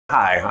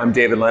Hi, I'm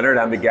David Leonard.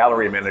 I'm the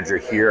gallery manager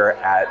here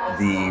at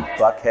the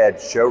Buckhead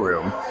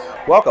showroom.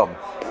 Welcome.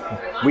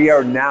 We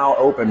are now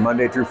open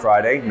Monday through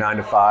Friday, 9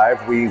 to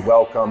 5. We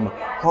welcome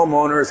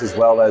homeowners as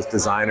well as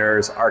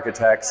designers,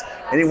 architects,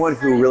 anyone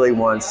who really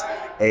wants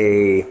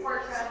a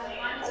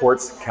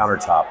quartz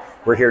countertop.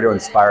 We're here to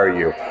inspire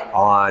you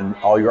on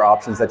all your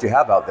options that you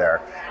have out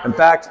there. In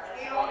fact,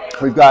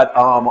 we've got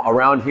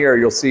around here,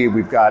 you'll see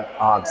we've got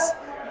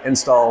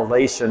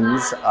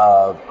installations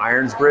of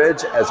Irons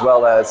Bridge, as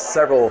well as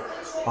several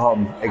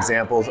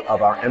examples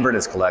of our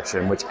Inverness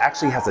collection, which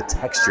actually has a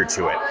texture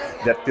to it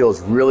that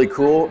feels really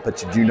cool,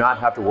 but you do not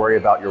have to worry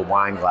about your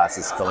wine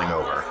glasses spilling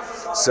over.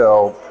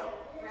 So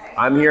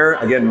I'm here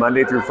again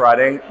Monday through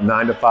Friday,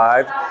 9 to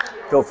 5.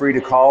 Feel free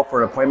to call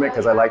for an appointment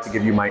because I like to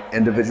give you my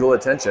individual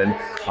attention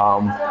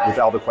with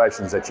all the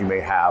questions that you may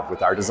have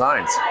with our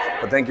designs.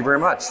 But thank you very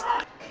much.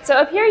 So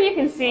up here you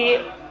can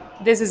see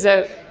this is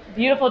a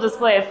beautiful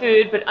display of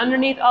food, but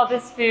underneath all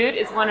this food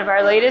is one of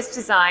our latest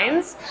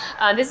designs.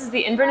 This is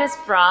the Inverness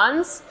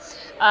Bronze.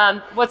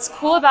 What's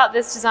cool about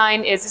this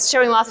design is it's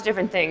showing lots of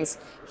different things.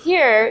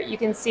 Here you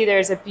can see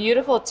there's a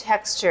beautiful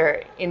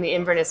texture in the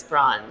Inverness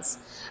Bronze.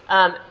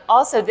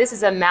 Also, this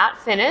is a matte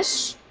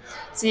finish.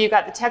 So you've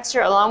got the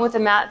texture along with the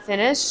matte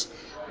finish.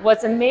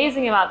 What's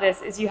amazing about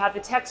this is you have the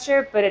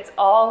texture, but it's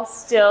all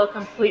still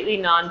completely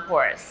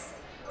non-porous.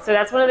 So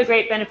that's one of the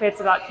great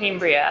benefits about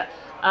Cambria.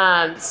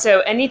 So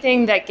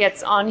anything that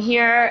gets on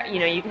here,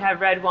 you can have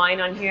red wine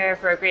on here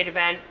for a great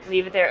event,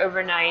 leave it there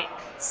overnight,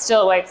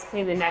 still wipes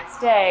clean the next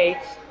day,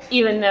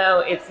 even though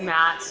it's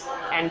matte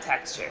and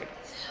textured.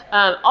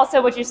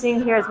 Also, what you're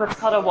seeing here is what's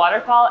called a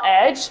waterfall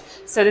edge.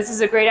 So this is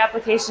a great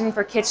application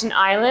for kitchen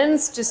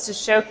islands, just to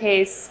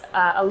showcase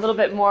a little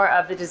bit more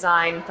of the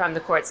design from the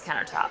quartz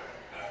countertop.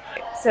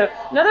 So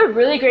another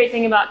really great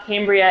thing about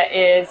Cambria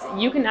is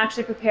you can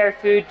actually prepare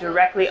food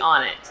directly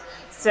on it.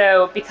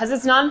 So because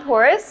it's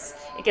non-porous,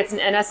 it gets an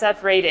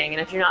NSF rating, and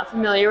if you're not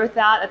familiar with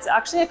that, it's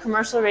actually a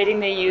commercial rating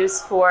they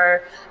use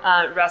for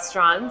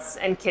restaurants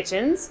and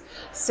kitchens.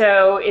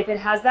 So if it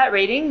has that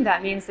rating,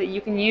 that means that you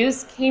can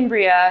use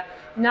Cambria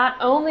not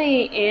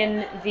only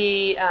in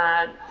the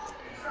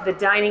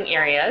dining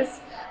areas,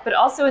 but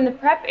also in the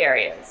prep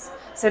areas.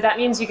 So that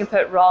means you can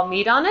put raw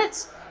meat on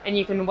it, and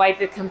you can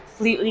wipe it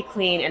completely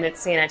clean and it's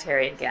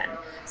sanitary again.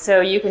 So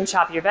you can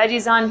chop your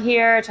veggies on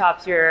here,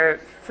 chop your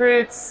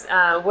fruits,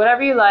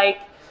 whatever you like,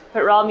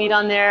 put raw meat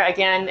on there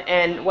again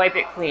and wipe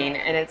it clean,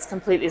 and it's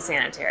completely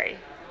sanitary.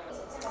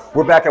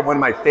 We're back at one of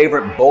my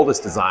favorite,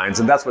 boldest designs,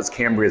 and that's what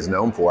Cambria is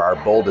known for, our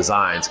bold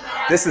designs.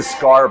 This is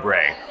Skara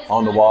Brae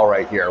on the wall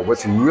right here.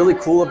 What's really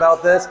cool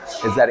about this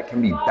is that it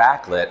can be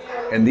backlit,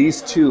 and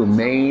these two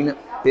main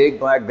big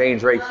black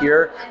veins right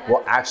here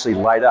will actually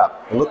light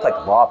up. It looked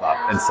like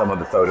lava in some of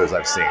the photos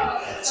I've seen.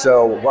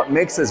 So what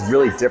makes this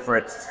really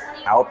different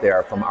out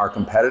there from our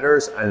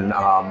competitors and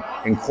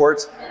in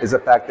quartz is the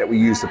fact that we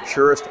use the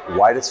purest,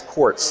 whitest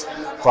quartz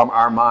from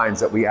our mines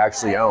that we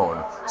actually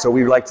own. So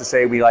we like to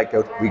say we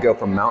go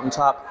from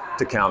mountaintop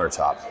to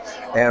countertop.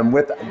 And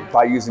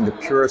by using the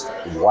purest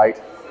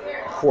white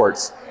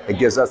quartz, it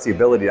gives us the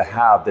ability to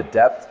have the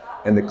depth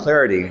and the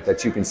clarity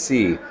that you can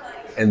see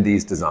in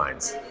these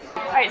designs.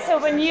 All right, so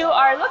when you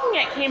are looking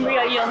at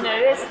Cambria, you'll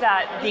notice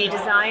that the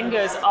design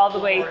goes all the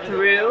way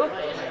through.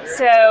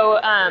 So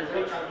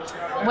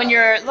when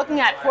you're looking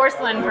at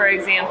porcelain, for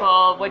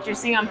example, what you're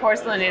seeing on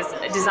porcelain is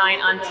a design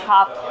on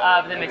top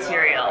of the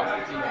material.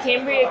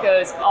 Cambria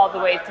goes all the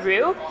way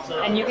through,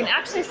 and you can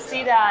actually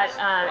see that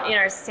in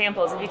our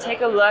samples. If you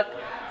take a look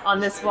on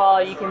this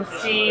wall, you can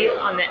see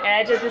on the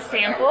edge of the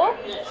sample,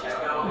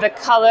 the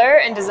color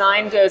and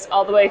design goes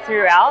all the way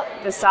throughout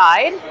the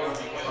side.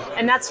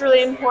 And that's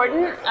really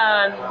important.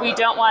 We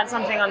don't want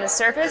something on the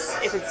surface.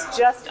 If it's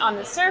just on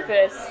the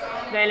surface,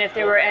 then if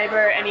there were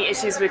ever any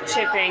issues with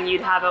chipping,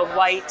 you'd have a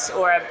white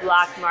or a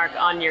black mark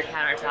on your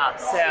countertop.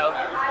 So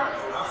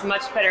it's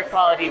much better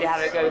quality to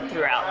have it go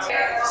throughout.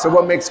 So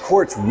what makes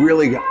quartz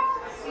really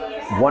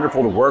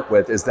wonderful to work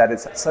with is that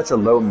it's such a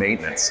low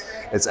maintenance.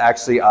 It's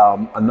actually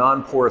a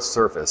non-porous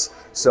surface.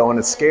 So on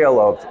a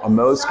scale of a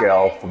Mohs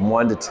scale from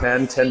 1 to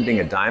 10, 10 being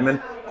a diamond,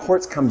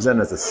 quartz comes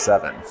in as a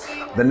 7.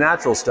 The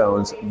natural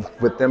stones,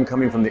 with them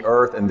coming from the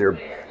earth and the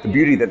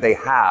beauty that they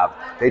have,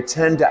 they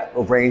tend to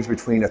range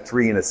between a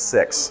 3 and a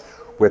 6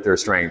 with their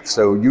strength.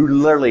 So you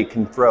literally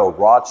can throw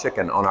raw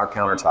chicken on our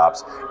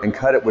countertops and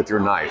cut it with your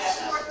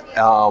knife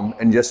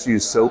and just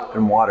use soap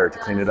and water to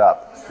clean it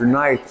up. Your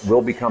knife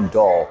will become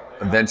dull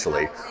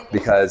eventually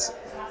because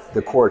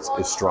the quartz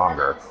is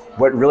stronger.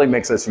 What really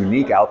makes us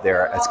unique out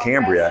there as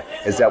Cambria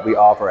is that we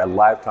offer a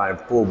lifetime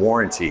full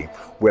warranty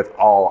with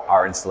all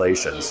our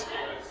installations.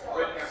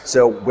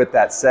 So with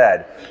that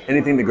said,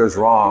 anything that goes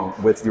wrong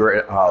with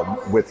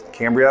with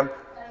Cambria,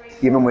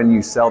 even when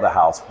you sell the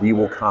house, we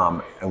will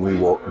come and we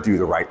will do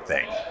the right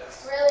thing.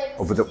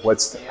 But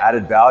what's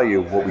added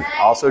value, what we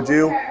also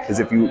do is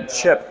if you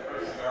chip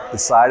the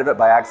side of it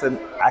by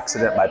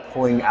accident by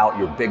pulling out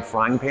your big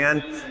frying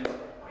pan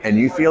and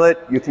you feel it,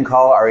 you can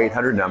call our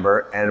 800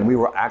 number and we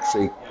will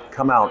actually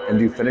come out and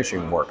do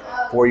finishing work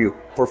for you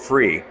for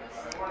free.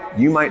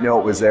 You might know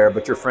it was there,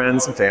 but your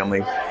friends and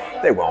family,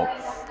 they won't.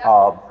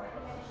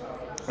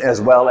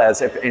 As well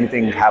as if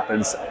anything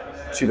happens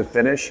to the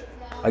finish,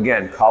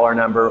 again, call our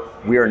number.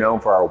 We are known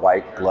for our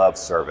white glove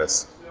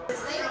service.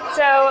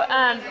 So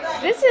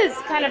this is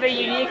kind of a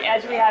unique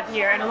edge we have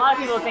here, and a lot of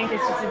people think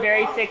it's just a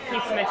very thick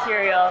piece of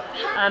material,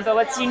 but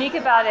what's unique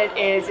about it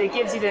is it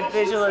gives you the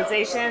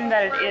visualization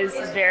that it is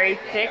very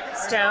thick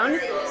stone,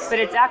 but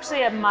it's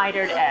actually a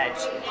mitered edge.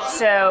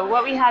 So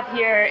what we have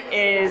here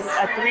is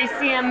a 3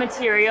 cm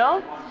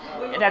material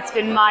that's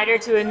been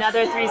mitered to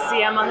another 3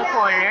 cm on the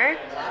corner,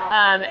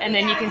 and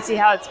then you can see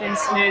how it's been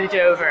smoothed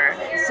over.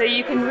 So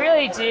you can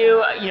really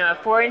do, you know, a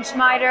 4-inch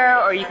miter,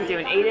 or you could do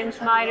an 8-inch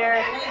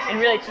miter, and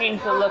really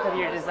change the look of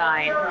your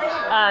design.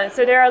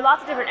 So there are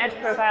lots of different edge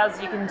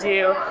profiles you can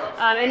do,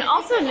 and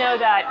also know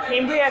that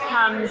Cambria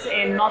comes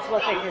in multiple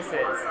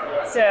thicknesses.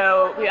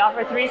 So we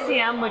offer 3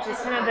 cm, which is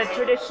kind of the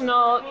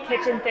traditional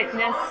kitchen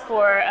thickness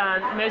for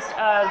most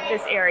of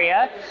this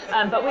area,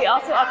 but we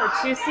also offer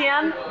 2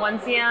 cm, 1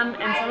 cm,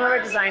 and some of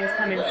our designs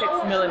come in 6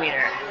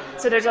 millimeter.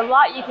 So there's a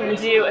lot you can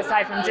do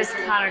aside from just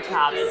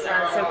countertops.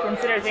 So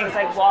consider things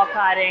like wall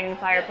cladding,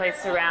 fireplace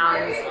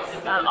surrounds,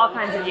 all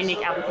kinds of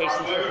unique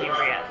applications for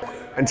Cambria.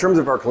 In terms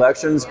of our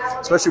collections,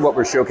 especially what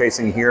we're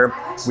showcasing here,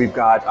 we've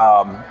got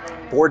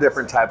 4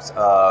 different types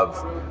of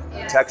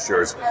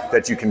textures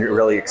that you can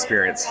really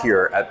experience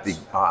here at the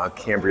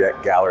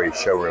CAMBRIA Gallery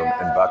Showroom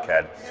in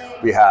Buckhead.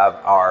 We have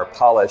our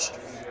polished,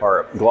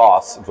 or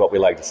gloss is what we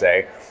like to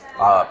say,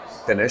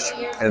 finish,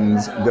 and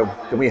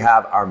then we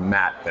have our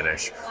matte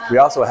finish. We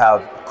also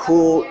have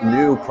cool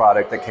new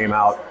product that came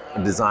out,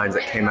 designs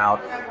that came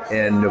out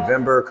in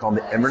November called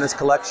the Inverness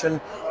collection.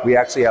 We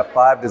actually have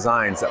 5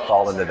 designs that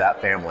fall into that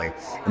family,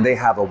 and they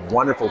have a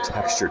wonderful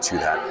texture to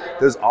that.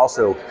 Those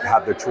also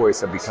have the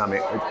choice of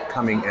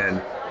coming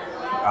in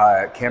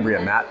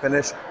Cambria matte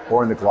finish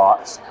or in the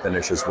gloss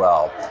finish as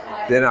well.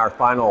 Then our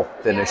final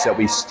finish that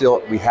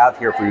we have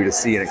here for you to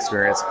see and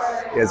experience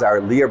is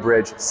our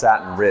Leonard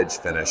Satin Ridge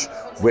finish,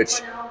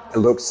 which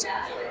looks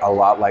a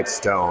lot like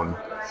stone.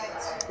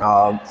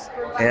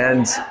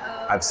 And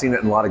I've seen it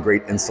in a lot of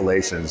great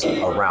installations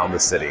around the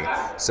city.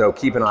 So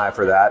keep an eye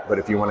for that, but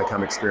if you want to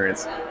come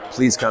experience,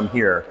 please come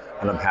here,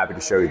 and I'm happy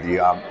to show you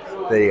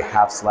the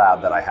half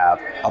slab that I have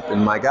up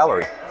in my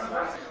gallery.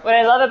 What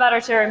I love about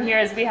our showroom here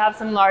is we have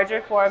some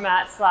larger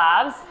format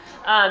slabs.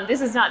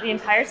 This is not the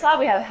entire slab,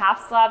 we have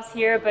half slabs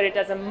here, but it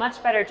does a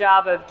much better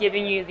job of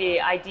giving you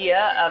the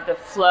idea of the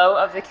flow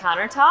of the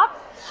countertop.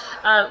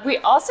 We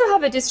also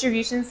have a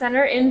distribution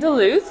center in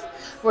Duluth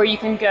where you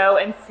can go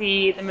and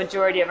see the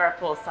majority of our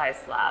full-size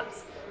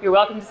slabs. You're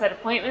welcome to set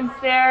appointments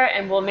there,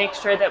 and we'll make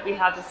sure that we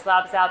have the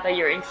slabs out that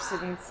you're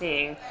interested in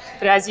seeing.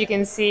 But as you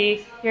can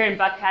see, here in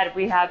Buckhead,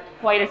 we have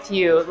quite a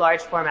few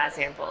large format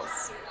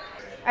samples.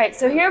 All right,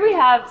 so here we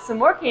have some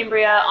more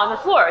Cambria on the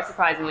floor,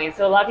 surprisingly.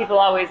 So a lot of people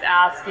always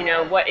ask, you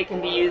know, what it can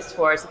be used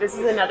for. So this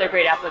is another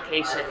great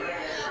application.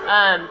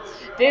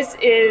 This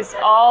is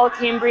all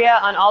Cambria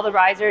on all the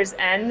risers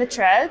and the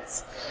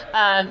treads.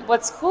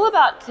 What's cool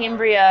about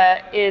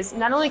Cambria is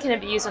not only can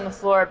it be used on the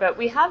floor, but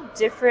we have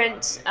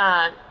different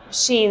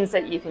sheens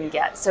that you can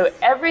get. So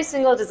every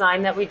single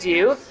design that we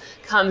do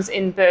comes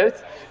in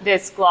both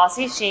this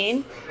glossy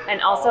sheen and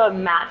also a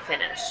matte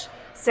finish.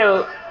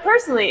 So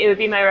personally, it would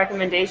be my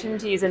recommendation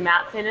to use a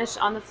matte finish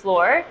on the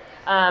floor,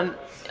 a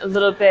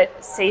little bit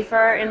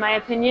safer in my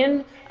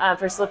opinion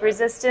for slip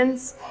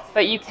resistance,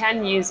 but you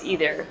can use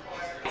either.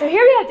 So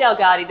here we have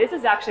Delgatti. This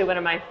is actually one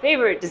of my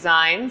favorite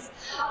designs.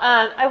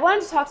 I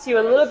wanted to talk to you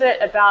a little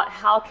bit about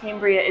how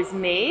Cambria is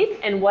made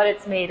and what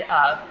it's made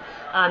of,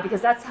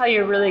 because that's how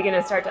you're really going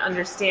to start to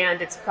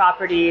understand its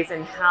properties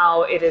and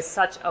how it is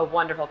such a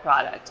wonderful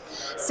product.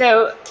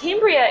 So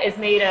Cambria is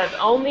made of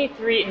only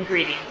 3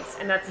 ingredients,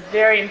 and that's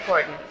very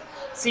important.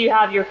 So you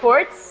have your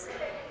quartz,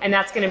 and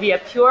that's going to be a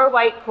pure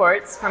white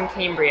quartz from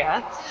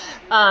Cambria,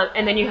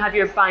 and then you have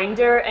your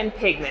binder and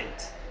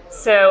pigment.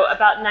 So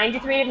about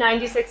 93 to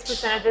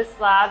 96% of this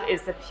slab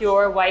is the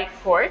pure white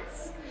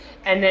quartz,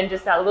 and then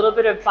just that little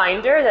bit of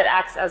binder that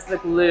acts as the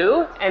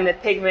glue, and the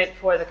pigment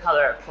for the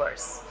color, of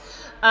course.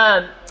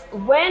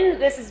 When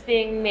this is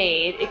being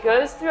made, it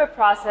goes through a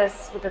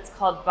process that's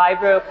called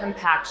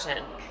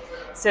vibrocompaction.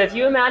 So if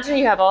you imagine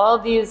you have all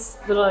these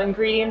little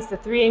ingredients, the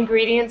 3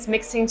 ingredients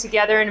mixing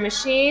together in a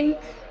machine,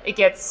 it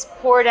gets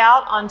poured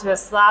out onto a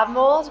slab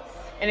mold,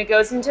 and it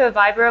goes into a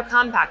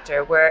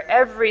vibrocompactor where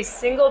every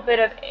single bit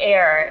of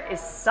air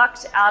is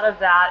sucked out of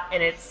that,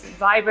 and it's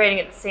vibrating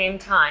at the same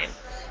time.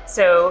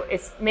 So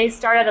it may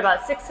start at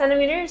about 6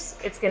 centimeters,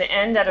 it's going to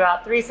end at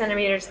about 3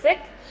 centimeters thick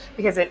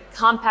because it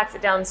compacts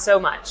it down so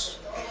much.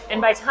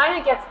 And by the time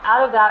it gets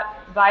out of that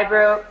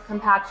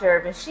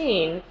vibrocompactor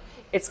machine,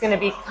 it's going to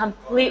be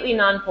completely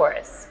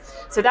non-porous.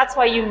 So that's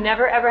why you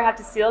never ever have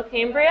to seal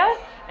Cambria,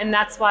 and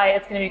that's why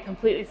it's going to be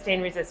completely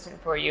stain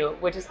resistant for you,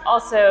 which is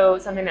also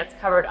something that's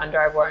covered under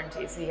our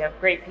warranty, so you have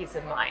great peace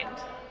of mind.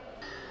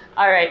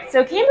 All right,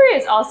 so Cambria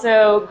is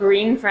also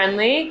green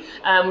friendly.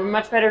 We're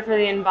much better for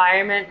the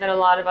environment than a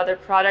lot of other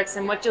products,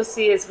 and what you'll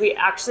see is we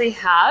actually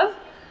have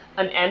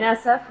an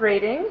NSF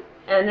rating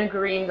and a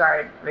green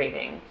guard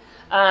rating.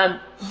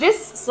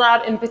 This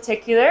slab in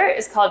particular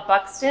is called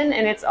Buxton,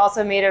 and it's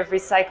also made of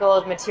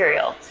recycled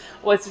material.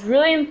 What's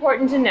really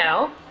important to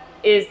know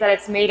is that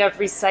it's made of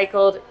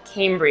recycled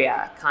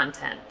Cambria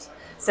content.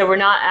 So we're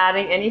not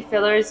adding any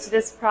fillers to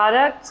this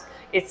product.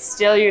 It's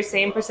still your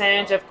same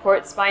percentage of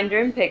quartz binder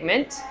and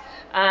pigment,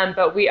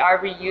 but we are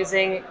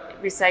reusing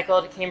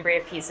recycled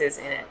Cambria pieces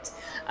in it.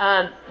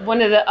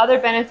 One of the other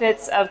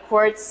benefits of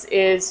quartz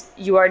is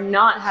you are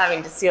not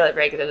having to seal it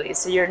regularly,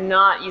 so you're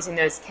not using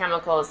those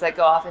chemicals that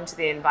go off into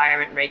the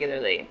environment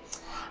regularly.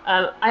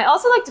 I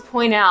also like to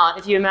point out,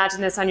 if you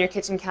imagine this on your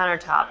kitchen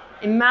countertop,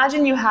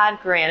 imagine you had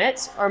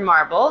granite or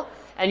marble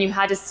and you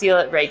had to seal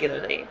it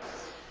regularly.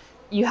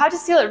 You have to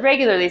seal it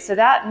regularly, so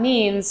that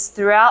means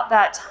throughout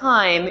that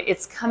time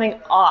it's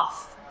coming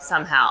off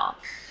somehow.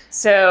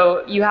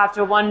 So you have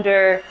to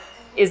wonder,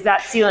 is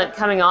that sealant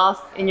coming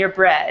off in your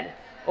bread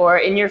or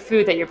in your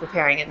food that you're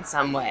preparing in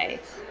some way,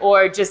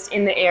 or just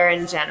in the air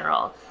in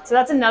general? So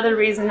that's another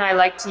reason I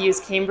like to use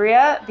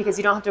Cambria, because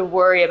you don't have to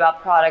worry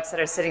about products that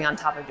are sitting on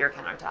top of your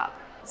countertop.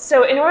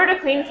 So in order to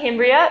clean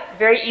Cambria,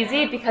 very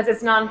easy because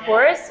it's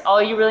non-porous.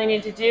 All you really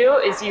need to do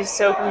is use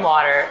soap and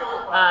water.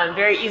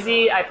 Very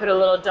easy. I put a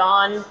little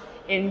Dawn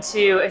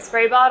into a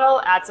spray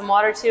bottle, add some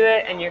water to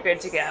it, and you're good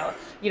to go.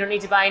 You don't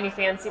need to buy any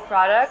fancy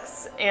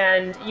products,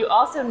 and you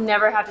also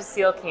never have to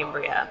seal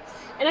Cambria.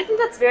 And I think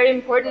that's very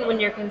important when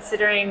you're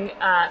considering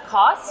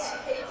cost.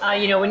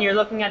 When you're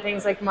looking at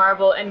things like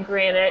marble and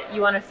granite,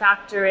 you want to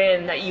factor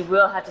in that you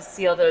will have to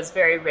seal those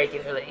very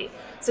regularly.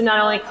 So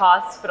not only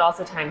cost, but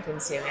also time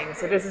consuming.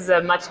 So this is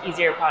a much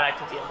easier product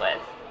to deal with.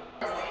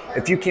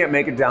 If you can't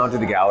make it down to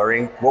the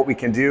gallery, what we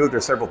can do,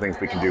 there's several things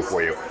we can do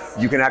for you.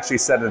 You can actually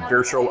set a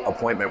virtual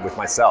appointment with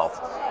myself,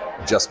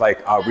 just by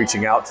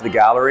reaching out to the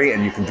gallery,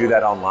 and you can do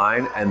that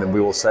online, and then we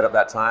will set up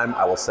that time.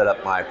 I will set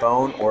up my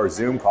phone or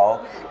Zoom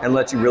call and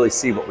let you really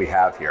see what we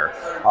have here.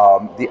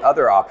 The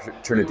other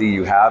opportunity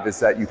you have is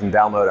that you can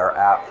download our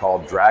app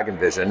called Dragon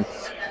Vision,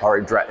 or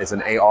it's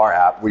an AR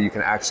app where you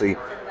can actually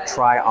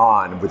try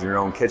on with your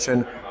own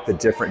kitchen the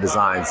different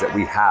designs that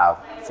we have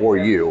for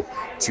you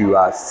to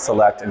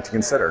select and to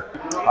consider.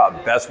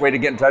 Best way to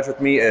get in touch with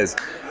me is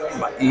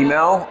my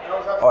email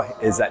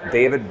is at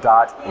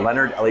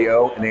david.leonard,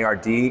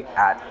 Leonard,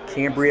 at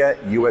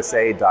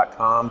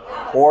cambriausa.com,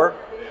 or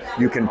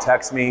you can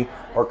text me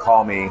or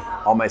call me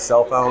on my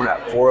cell phone at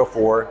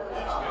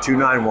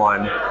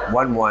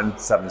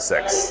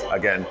 404-291-1176.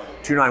 Again,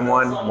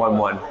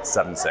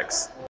 291-1176.